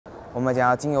我们将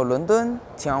要经由伦敦，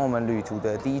前往我们旅途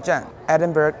的第一站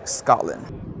Edinburgh, Scotland。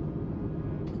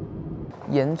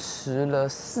延迟了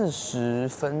40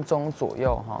分钟左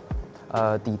右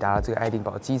哈，抵达了这个爱丁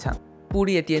堡机场。不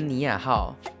列颠尼亚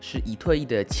号是已退役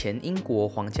的前英国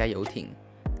皇家游艇，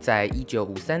在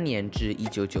1953年至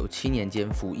1997年间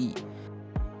服役。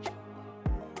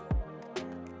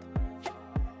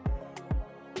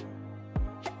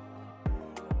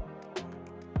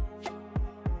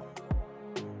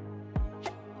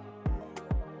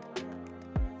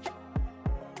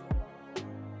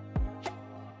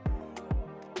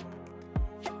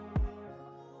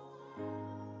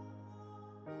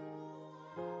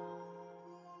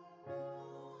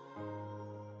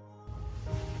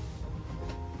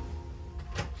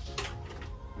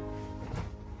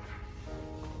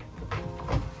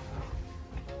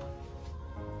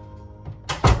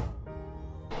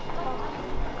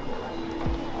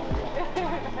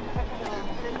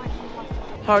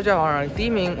Hello， 大家好，第一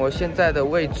名。我现在的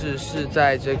位置是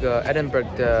在这个 Edinburgh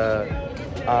的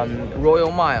Royal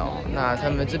Mile。那他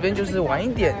们这边就是晚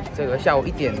一点，这个下午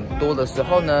1点多的时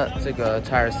候呢，这个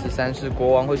查尔斯3世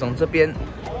国王会从这边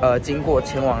经过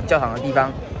前往教堂的地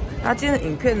方。那今天的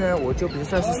影片呢，我就比较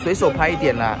算是随手拍一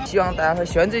点啦，希望大家会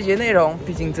喜欢这节内容。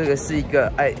毕竟这个是一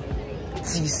个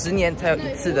几十年才有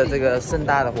一次的这个盛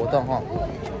大的活动哈。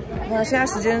那现在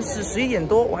时间是11点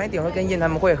多，晚一点会跟燕他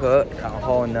们会合，然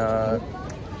后呢，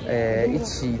一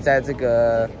起在这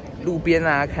个路边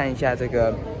啊看一下这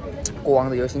个国王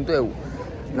的游行队伍。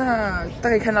那大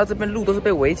家可以看到这边路都是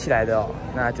被围起来的哦，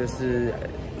那就是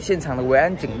现场的维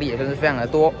安警力也算是非常的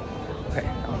多。OK，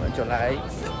 那我们就来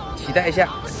期待一下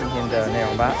今天的内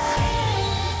容吧。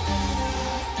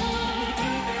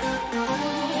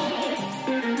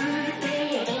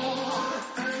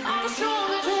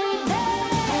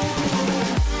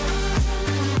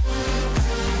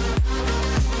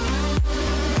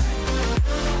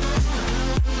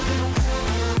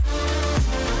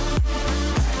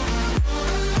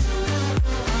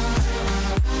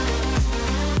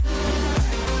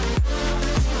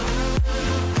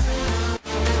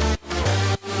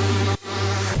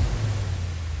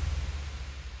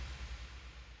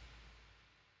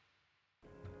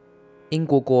英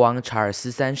国国王查尔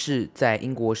斯3世在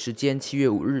英国时间7月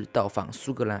5日到访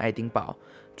苏格兰爱丁堡，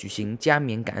举行加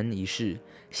冕感恩仪式，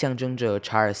象征着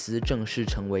查尔斯正式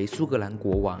成为苏格兰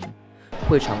国王。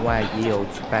会场外也有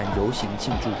举办游行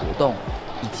庆祝活动，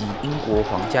以及英国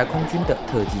皇家空军的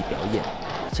特技表演，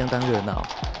相当热闹。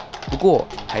不过，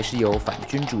还是有反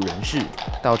君主人士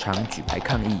到场举牌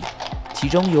抗议，其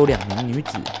中有2名女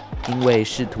子因为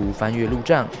试图翻越路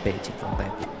障被警方逮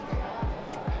捕。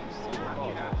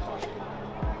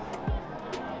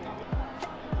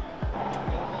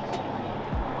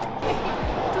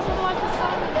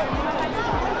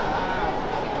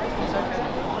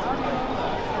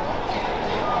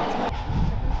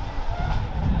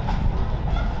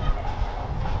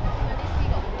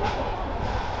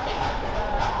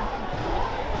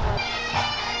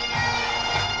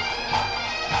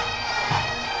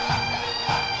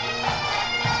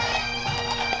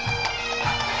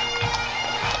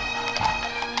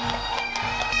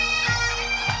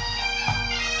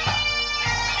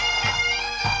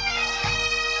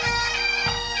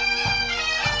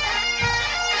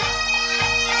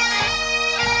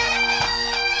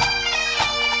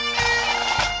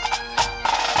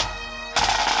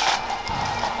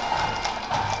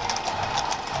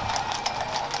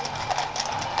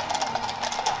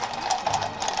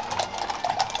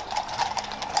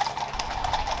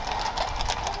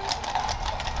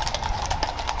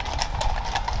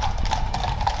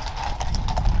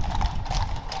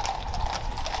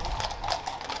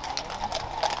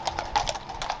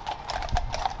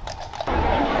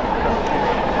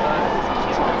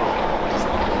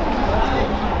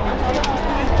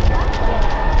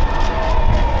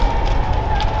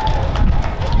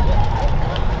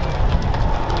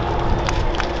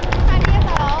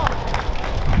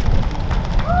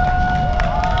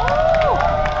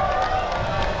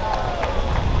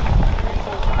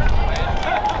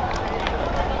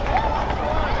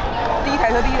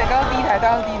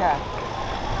刚刚第一台。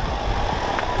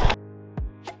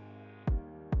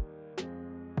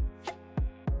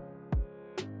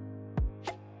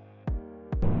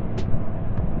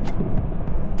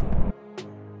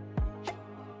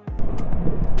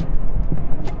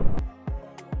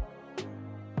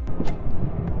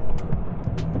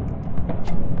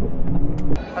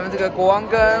他们这个国王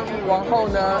跟王后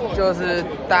呢，就是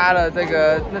搭了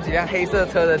那几辆黑色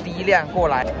车的第一辆过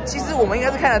来。其实我们应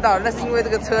该是看得到，但是因为这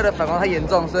个车的反光太严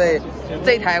重，所以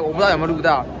这一台我不知道有没有录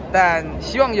到，但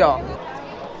希望有。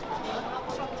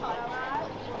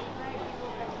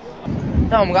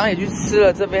那我们刚刚也去吃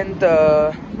了这边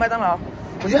的麦当劳，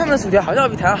我觉得他们的薯条好像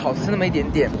比台湾好吃那么一点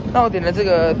点。那我点的这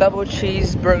个 double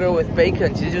cheeseburger with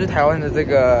bacon， 其实就是台湾的这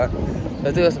个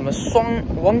什么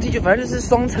我忘记反正就是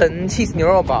双层 cheese 牛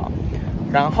肉堡，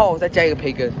然后再加一个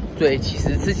培根，所以其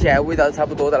实吃起来味道是差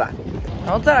不多的啦。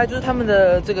然后再来就是他们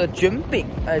的这个卷饼，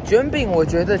卷饼我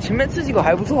觉得前面吃几口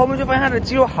还不错，后面就发现它的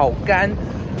鸡肉好干，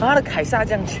然后它的凯撒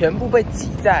酱全部被挤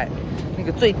在那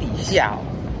个最底下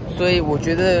所以我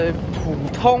觉得普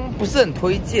通不是很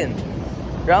推荐。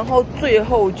然后最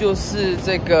后就是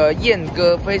这个燕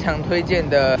哥非常推荐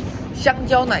的香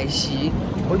蕉奶昔，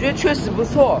我觉得确实不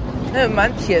错，那也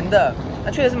蛮甜的，那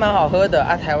确实是蛮好喝的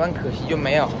啊。台湾可惜就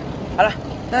没有。好了，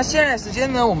那现在的时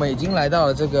间呢，我们已经来到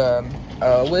了这个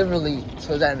Waverley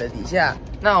车站的底下。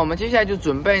那我们接下来就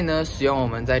准备呢，使用我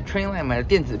们在 Trainline 买的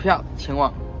电子票，前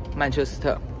往曼彻斯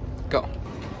特。Go。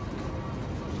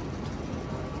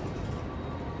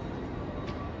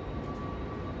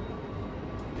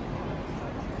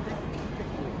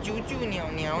啾啾鸟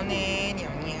鸟呢，鸟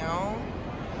鸟。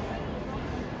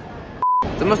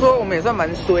怎么说，我们也算蛮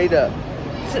衰的。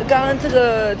刚刚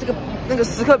那个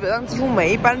时刻表上，几乎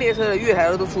每一班列车的月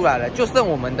台都出来了，就剩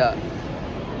我们的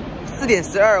4点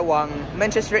12往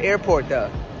Manchester Airport 的，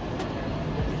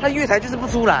它月台就是不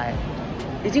出来，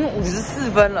已经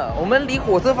54分了。我们离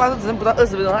火车发车只剩不到20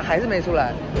分钟，它还是没出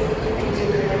来。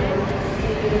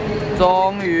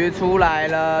终于出来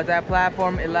了，在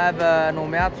Platform 11，我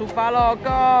们要出发喽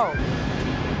 ，Go！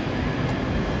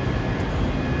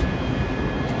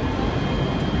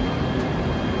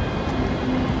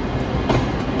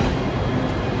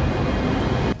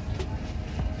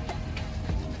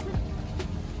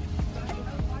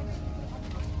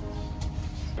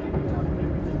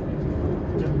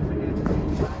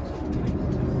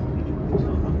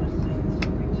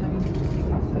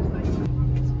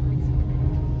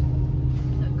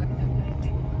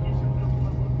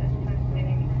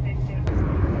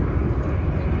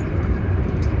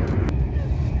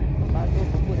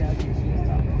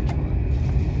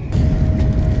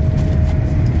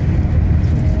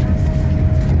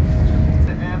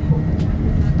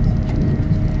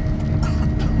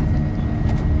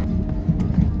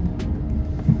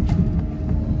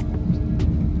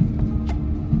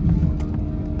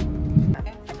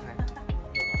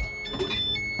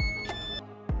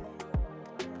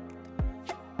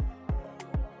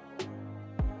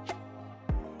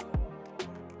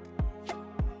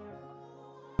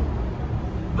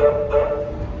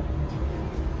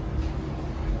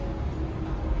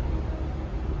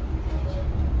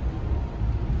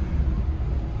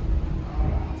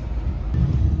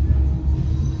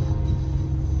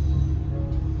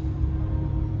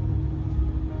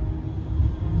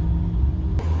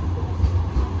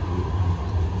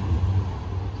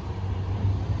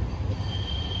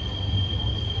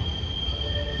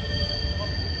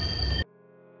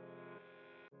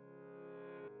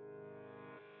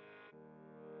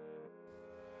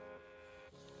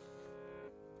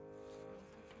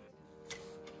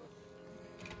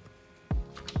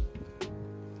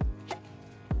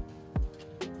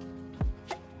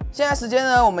现在时间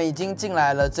呢，我们已经进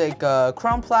来了这个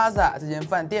Crown Plaza 这间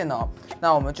饭店哦。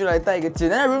那我们就来带一个简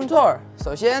单的 room tour。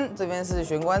首先这边是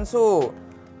玄关处，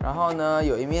然后呢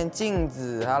有一面镜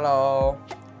子 ，Hello。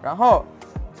然后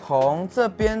从这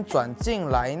边转进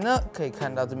来呢，可以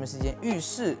看到这边是一间浴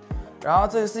室，然后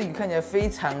这个是一个看起来非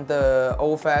常的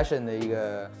old fashion 的一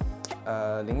个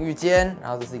淋浴间，然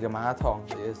后这是一个马桶，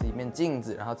这也是一面镜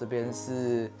子，然后这边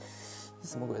是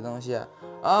什么鬼东西啊？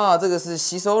哦，这个是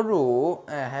洗手乳，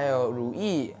还有乳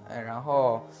液，然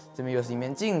后这边又是一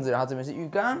面镜子，然后这边是浴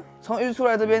缸。从浴室出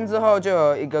来这边之后，就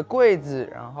有一个柜子，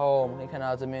然后我们可以看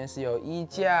到这边是有衣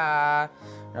架啊，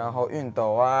然后熨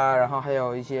斗啊，然后还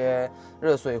有一些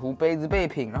热水壶、杯子、备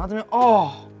品。然后这边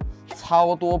哦，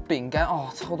超多饼干哦，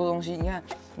超多东西，你看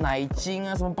奶精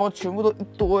啊，什么包全部都一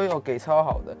堆哦，给超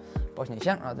好的保险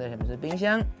箱。然后在下面是冰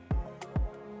箱。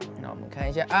那我们看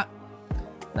一下啊。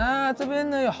那这边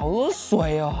呢有好多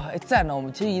水哦，赞了！我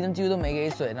们其实移动几乎都没给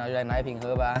水，那就来拿一瓶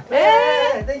喝吧。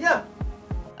等一下。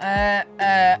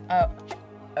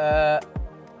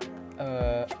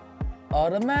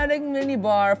Automatic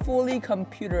minibar fully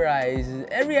computerized.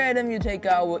 Every item you take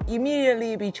out will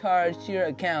immediately be charged to your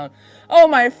account. Oh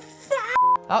my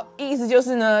fuck！ 好，意思就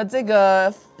是呢，这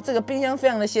个冰箱非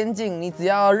常的先进，你只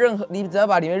要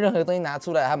把里面任何东西拿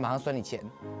出来，它马上算你钱。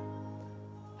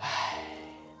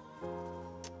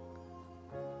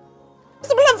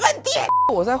什么烂饭店？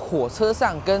我在火车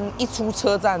上跟一出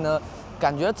车站呢，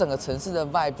感觉整个城市的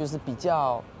vibe 就是比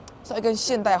较稍微更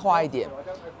现代化一点。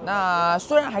那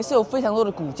虽然还是有非常多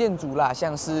的古建筑啦，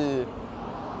像是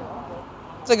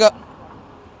这个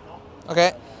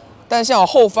OK， 但像我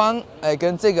后方，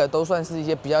跟这个都算是一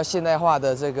些比较现代化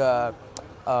的这个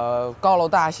高楼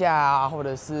大厦啊，或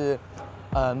者是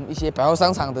一些百货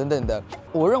商场等等的。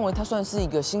我认为它算是一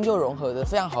个新旧融合的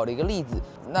非常好的一个例子。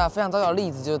那非常糟糕的例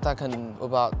子就是它可能我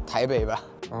不知道台北吧。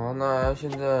好，那现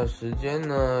在时间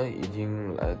呢已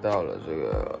经来到了这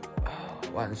个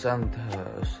晚上的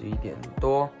11点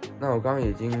多。那我刚刚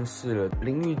已经试了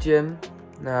淋浴间。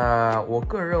那我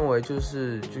个人认为就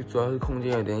主要是空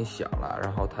间有点小啦，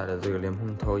然后它的这个莲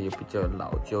蓬头也比较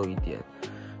老旧一点。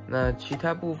那其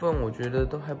他部分我觉得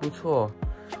都还不错。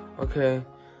OK，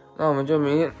 那我们就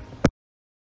明天。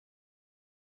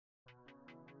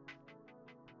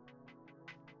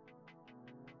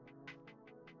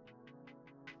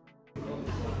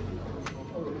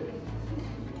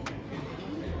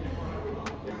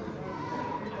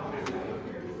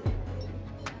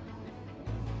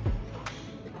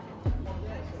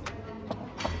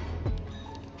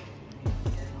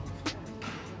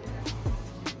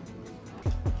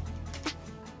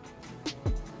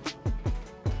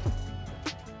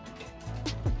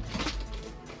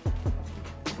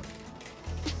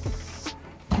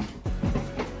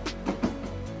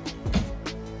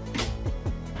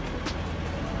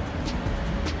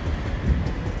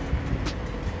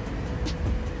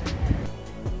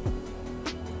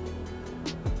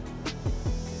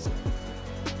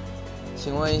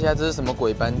请问一下，这是什么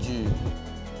鬼班剧？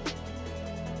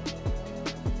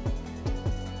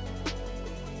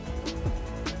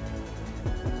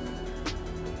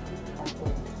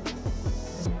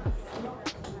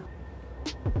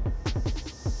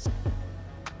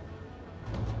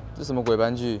这什么鬼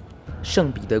班剧？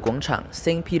圣彼得广场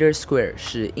 （St. Peter's Square）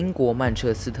 是英国曼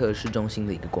彻斯特市中心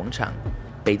的一个广场，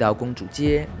北到公主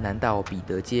街，南到彼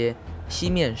得街，西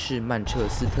面是曼彻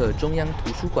斯特中央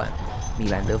图书馆、米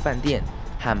兰德饭店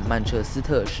和曼彻斯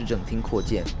特市政厅扩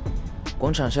建。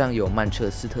广场上有曼彻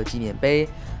斯特纪念碑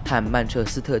和曼彻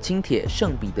斯特轻铁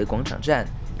圣彼得广场站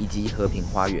以及和平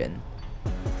花园。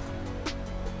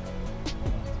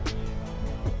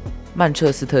曼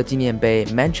彻斯特纪念碑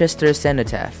 （Manchester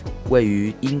Cenotaph） 位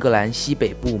于英格兰西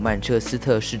北部曼彻斯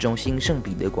特市中心圣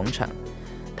彼得广场。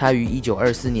它于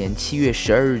1924年7月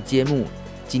12日揭幕，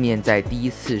纪念在第一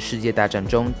次世界大战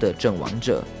中的阵亡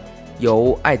者，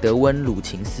由艾德温·鲁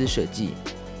琴斯设计。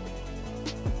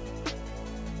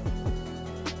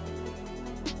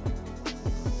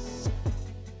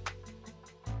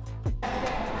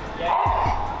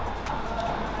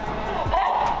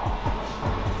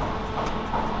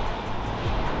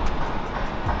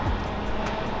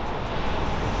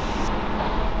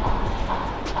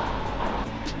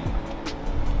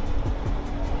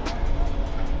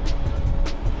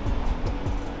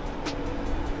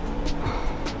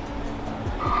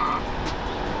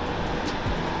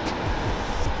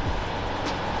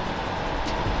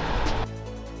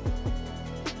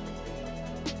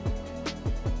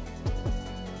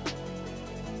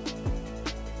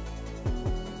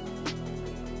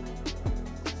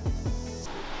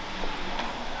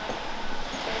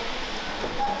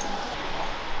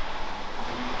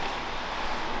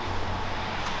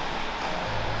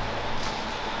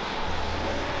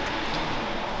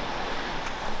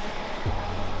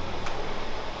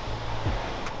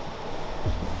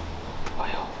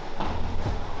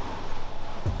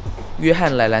约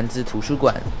翰莱兰兹图书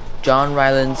馆 （John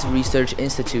Rylands Research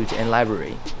Institute and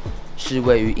Library） 是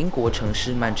位于英国城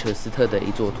市曼彻斯特的一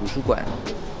座图书馆，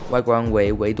外观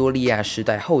为维多利亚时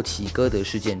代后期哥德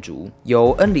式建筑，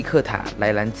由恩里克塔·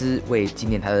莱兰兹为纪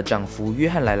念她的丈夫约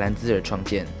翰·莱兰兹而创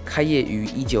建，开业于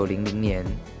1900年。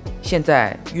现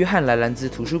在，约翰·莱兰兹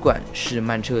图书馆是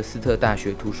曼彻斯特大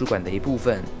学图书馆的一部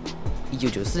分。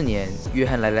1994年，约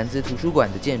翰·莱兰兹图书馆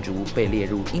的建筑被列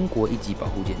入英国一级保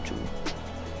护建筑。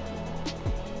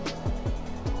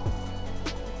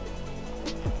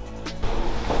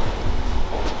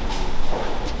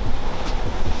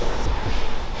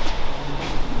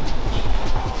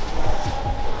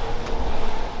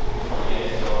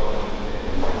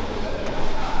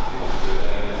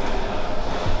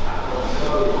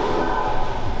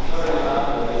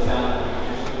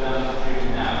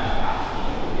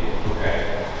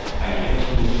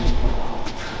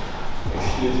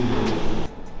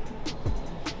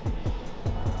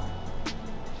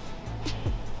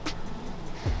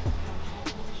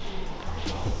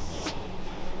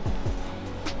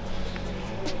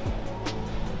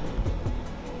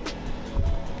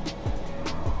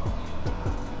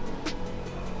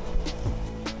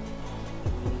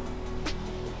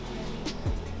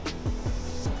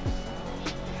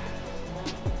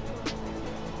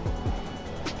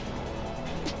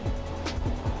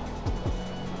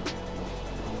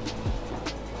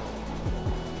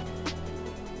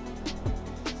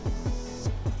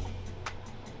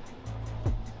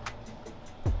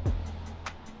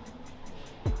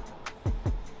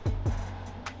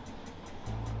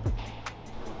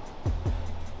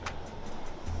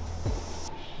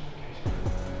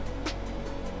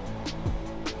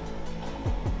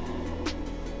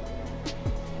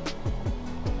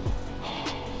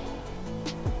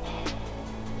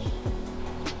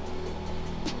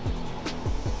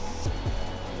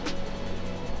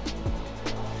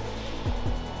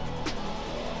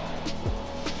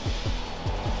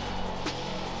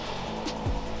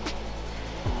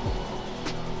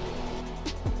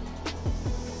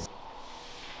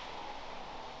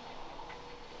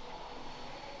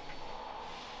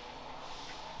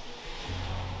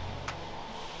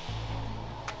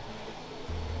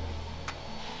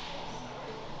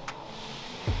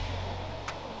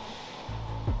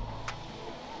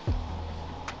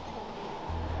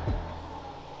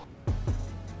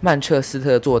曼彻斯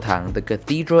特座堂 The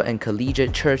Cathedral and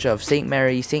Collegiate Church of St.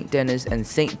 Mary, St. Denis, and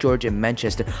St. George in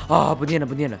Manchester。不念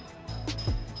了。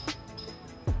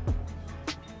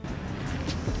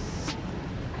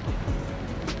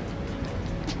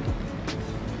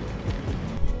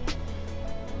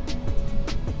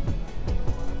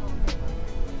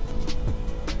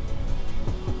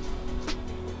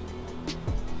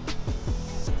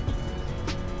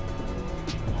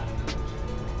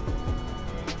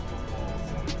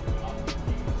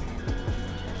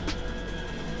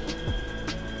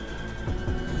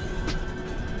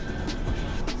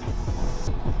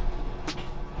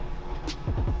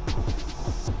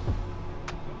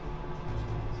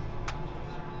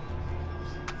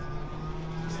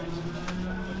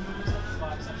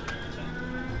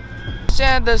现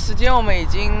在的时间我们已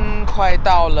经快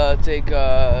到了这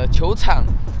个球场。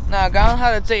那刚刚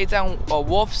它的这一站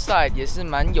Wolfside 也是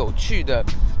蛮有趣的，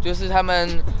就是他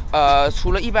们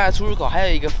除了一般的出入口，还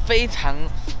有一个非常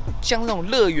像那种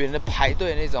乐园的排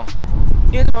队那种，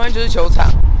因为这旁边就是球场，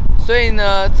所以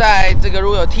呢，在这个如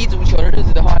果有踢足球的日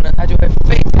子的话呢，它就会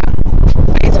非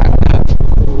常的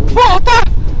爆大，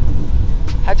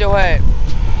它就会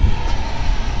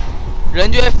人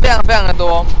就会非常的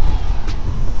多。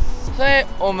所以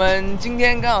我们今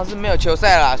天刚好是没有球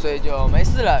赛啦，所以就没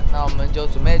事了。那我们就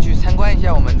准备去参观一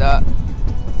下我们的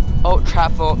Old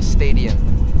Trafford Stadium。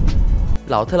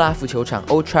老特拉福球场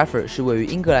Old Trafford 是位于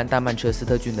英格兰大曼彻斯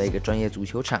特郡的一个专业足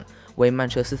球场，为曼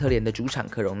彻斯特联的主场，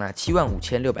可容纳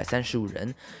75635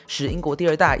人，是英国第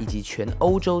2大以及全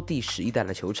欧洲第11大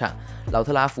的球场。老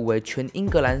特拉福为全英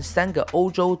格兰3个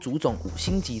欧洲足总5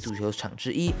星级足球场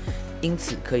之一，因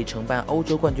此可以承办欧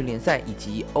洲冠军联赛以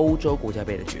及欧洲国家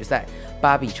杯的决赛。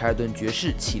巴比查尔顿爵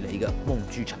士起了一个梦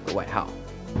剧场的外号。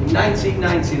In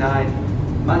 1999,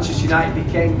 Manchester United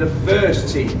became the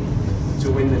first team to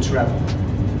win the treble.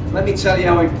 Let me tell you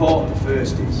how important the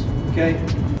first is, okay?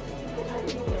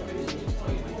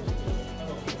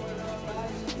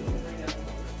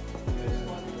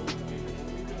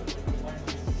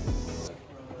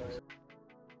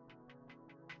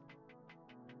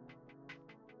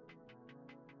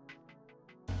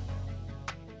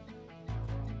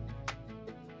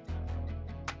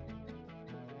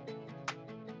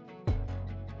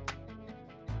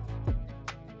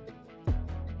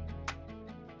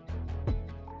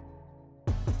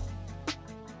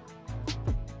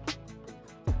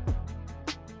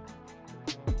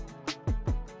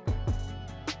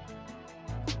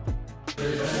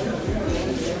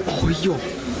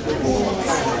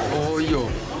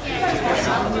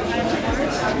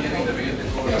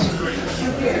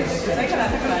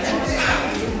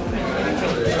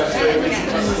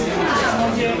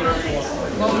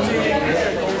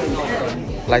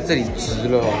来这里值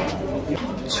了哦，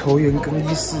球员更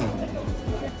衣室。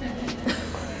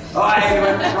Alright,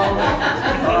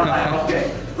 okay.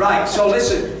 Right, so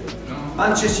listen.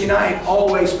 Manchester United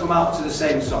always come out to the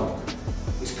same song.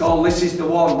 It's called This Is The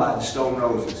One by the Stone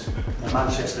Roses, the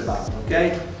Manchester band,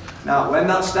 okay? Now, when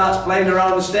that starts playing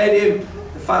around the stadium,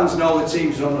 the fans know the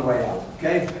team's on the way out,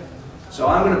 okay? So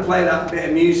I'm going to play that bit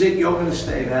of music, you're going to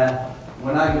stay there.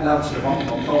 When I go down to the bottom,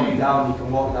 I'll pull you down, you can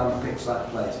walk down the pitch like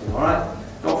the players do, alright?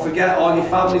 Don't forget all your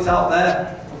families out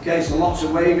there, okay, so lots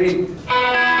of waving.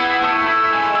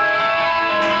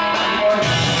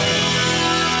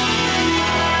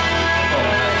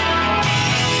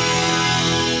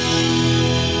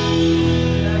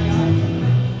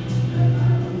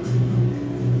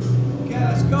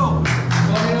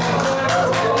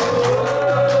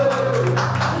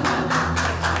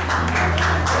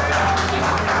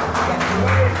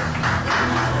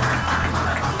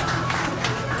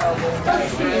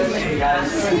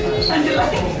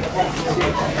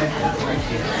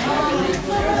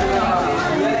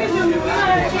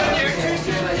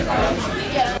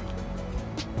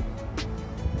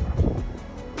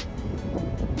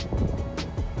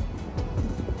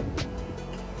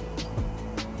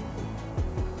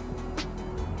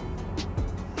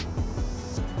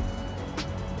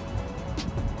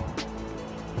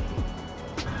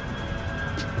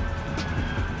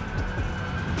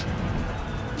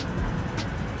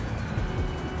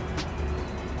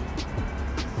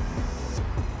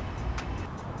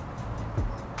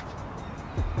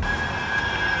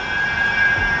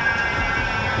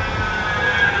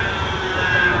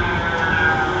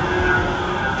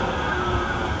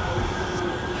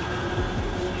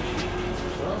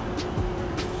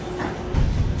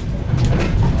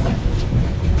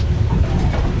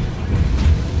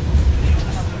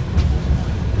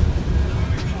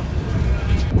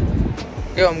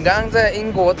我们刚刚在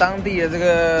英国当地的这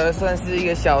个算是一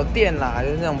个小店啦，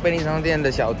就是那种便利商店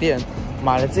的小店。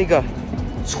买了这个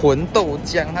纯豆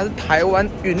浆，它是台湾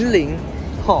云林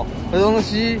的东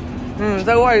西。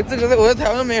在这个我在台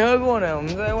湾都没喝过呢。我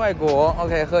们在外国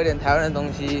 ，OK， 喝点台湾的东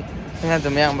西，看看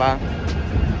怎么样吧。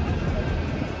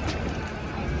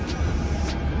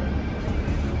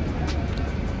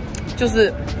就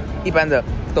是一般的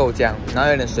豆浆，然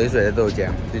后有点水水的豆浆，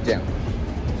就这样。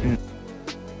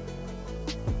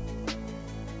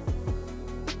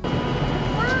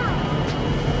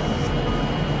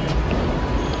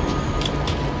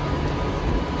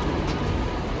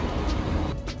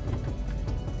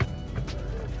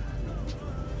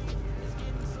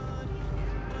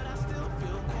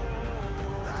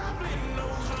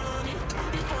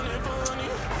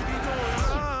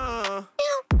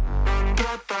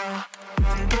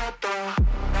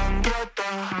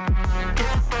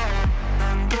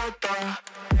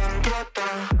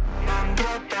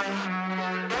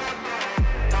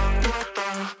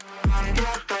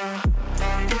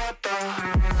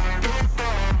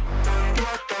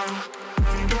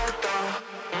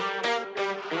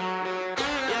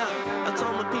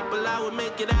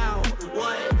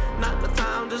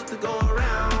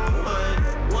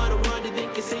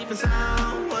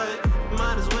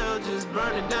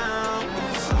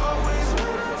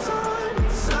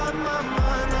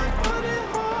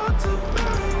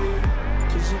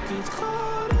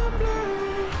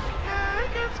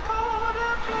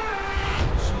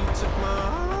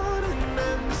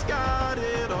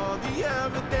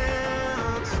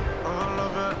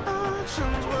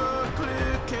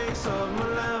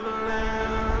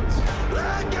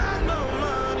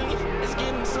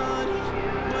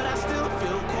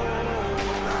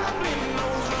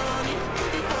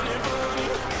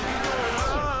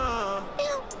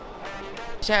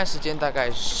现在时间大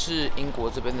概是英国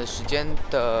这边的时间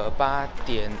的8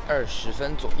点20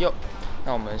分左右。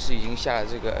那我们是已经下了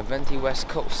这个 Avanti West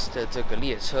Coast 的这个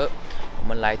列车，我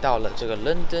们来到了这个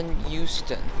London尤斯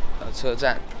顿车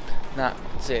站。那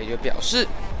这也就表示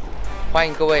欢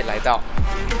迎各位来到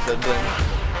伦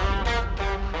敦。